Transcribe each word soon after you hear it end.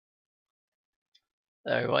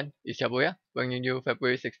Hello everyone, it's Shabuya, bringing you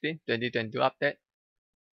February 16, 2022 update.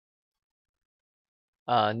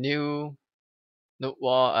 New Nuke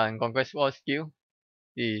War and Conquest War skill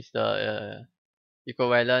is the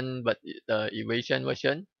equivalent but the evasion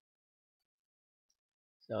version.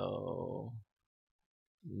 So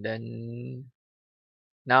then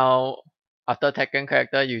now after taken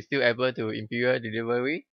character you still able to Imperial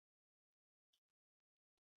Delivery,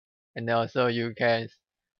 and then also you can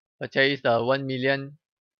purchase the 1 million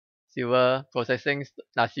silver processing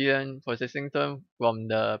Nasian processing stone from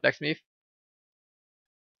the blacksmith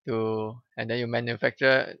and then you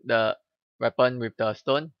manufacture the weapon with the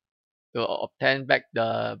stone to obtain back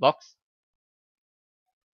the box.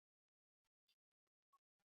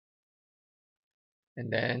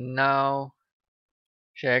 And then now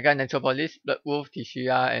Sheragan Necropolis, Bloodwolf,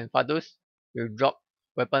 Tishia, and Fadus will drop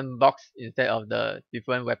weapon box instead of the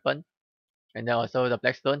different weapon. And then also the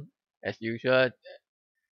Blackstone, as usual,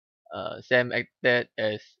 same acted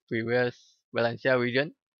as previous Valencia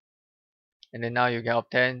region. And then now you can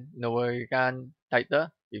obtain Novarican title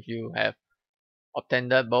if you have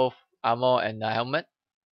obtained both armor and the helmet.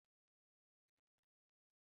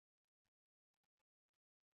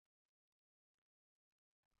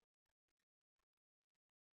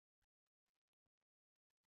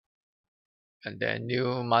 And then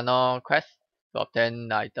new mana quest to obtain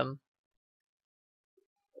the item.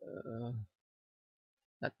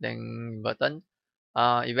 Nothing button.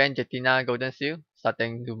 Event Jetina Golden Seal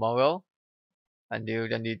starting tomorrow until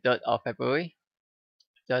 23rd of February.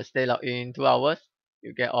 Just stay logged in 2 hours.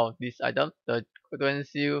 You get all of these items. The Golden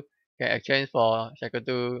Seal can exchange for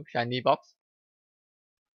Shakutu Shiny Box.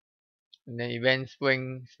 And then event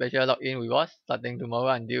Spring Special Login Rewards starting tomorrow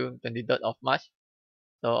until 23rd of March.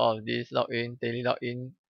 So all of these login, daily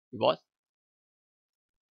login rewards.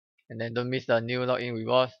 And then don't miss the new login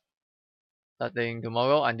rewards starting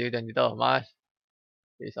tomorrow until 23rd of March.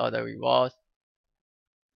 These are the rewards.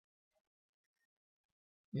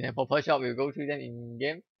 In a proper shop, we'll go through them in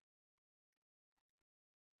game.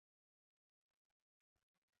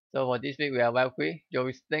 So for this week, we have Valkyrie,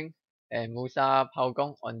 Joystick, and Musa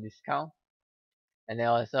Palgong on discount. And then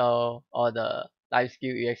also all the life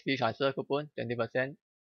skill EXP transfer coupon, 20%.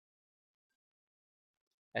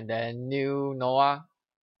 And then new Noah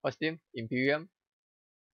costume, Imperium.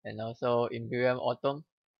 And also Imperium Autumn.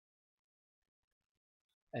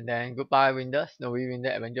 And then Goodbye Winter, Snowy Winter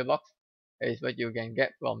Adventure Box. That is what you can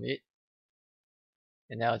get from it.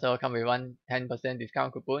 And then also come with 10%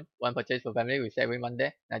 discount coupon. One purchase for family with every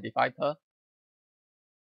Monday, 95 per.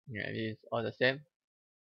 Yeah, it is all the same.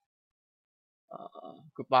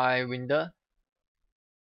 Goodbye Winter.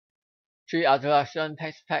 3 attraction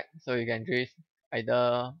packs pack, so you can choose either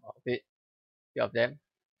of it, few of them.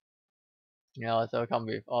 You also come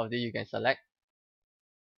with all of these you can select.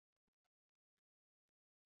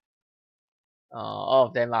 All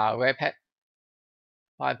of them are rare pack.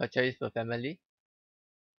 5 purchase per family.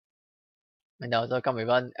 And they also come with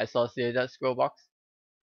one associated scroll box.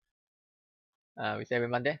 With every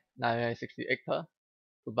Monday, 968 per.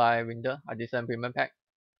 Goodbye Winter Artisan Premium Pack.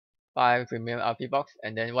 5 Premium RP box,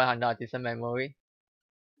 and then 100 Artisan Memory,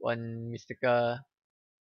 1 Mystical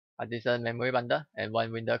Artisan Memory Bundle, and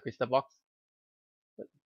 1 Winter Crystal box.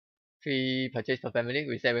 3 purchase per family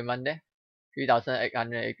with every Monday,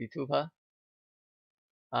 3,882 per.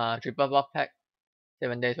 Triple box pack,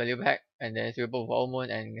 7 days value pack, and then Silver for Old Moon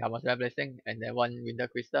and Harvest Blessing, and then 1 Winter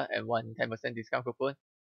Crystal and 1 10% discount coupon.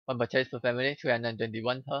 1 purchase per family,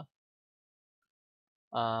 321 per.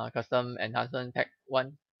 Custom Enhancement Pack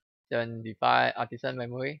 1, 75 Artisan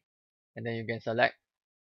Memory, and then you can select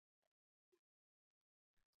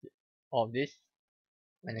all of this.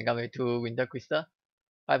 And then come with 2 Winter Crystal.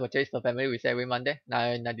 5 purchase per family with every Monday,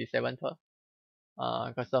 997 per.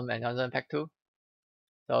 Custom Enhancement Pack 2.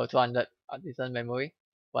 So 200 Artisan Memory,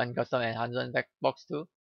 1 Custom Enhancement Pack Box 2,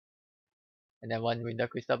 and then 1 Winter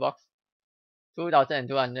Crystal Box.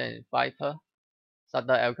 2,205 per.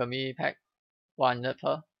 Starter Alchemy Pack, 100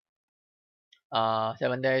 per.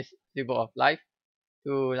 7 days Symbol of Life,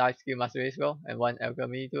 2 Life Skill Mastery Scroll, and 1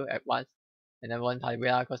 Alchemy 2 at once. And then 1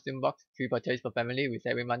 Tibia Costume Box, 3 purchase per family with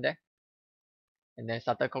every Monday. And then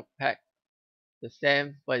Starter Cook Pack, the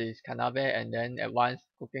same, but it's Kanabe and then Advanced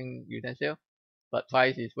Cooking Utensil, but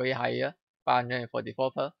price is way higher,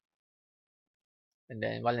 544 per. And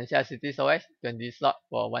then Valencia City OS, 20 slot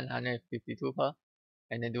for 152 per.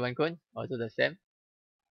 And then Duan Kun, also the same.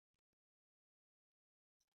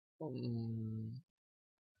 And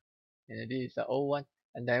this is the old one.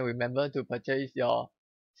 And then remember to purchase your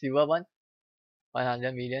silver one,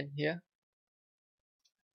 100 million here.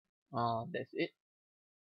 That's it.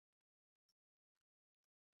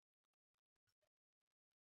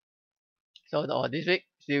 So this week,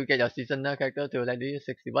 still get your seasonal character to level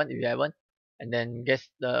 61 if you haven't. And then guess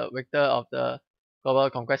the victor of the global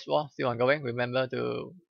conquest war, still ongoing. Remember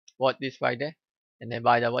to watch this Friday. And then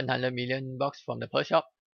buy the 100 million box from the Pearl Shop.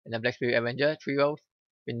 And then Black Spirit Avenger, 3 rolls.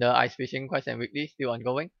 Winter Ice Fishing Quest and Weekly, still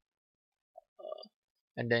ongoing.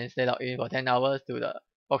 And then stay logged in for 10 hours to the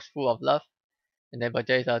box full of love. And then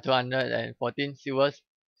purchase a 214 silver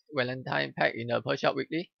valentine pack in the Pearl Shop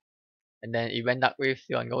Weekly. And then event Dark Wave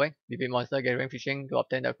still ongoing. Defeat monster gathering fishing to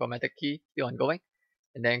obtain the Chromatic Key still ongoing.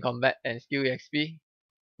 And then combat and skill EXP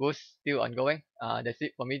boost still ongoing. That's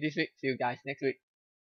it for me this week. See you guys next week.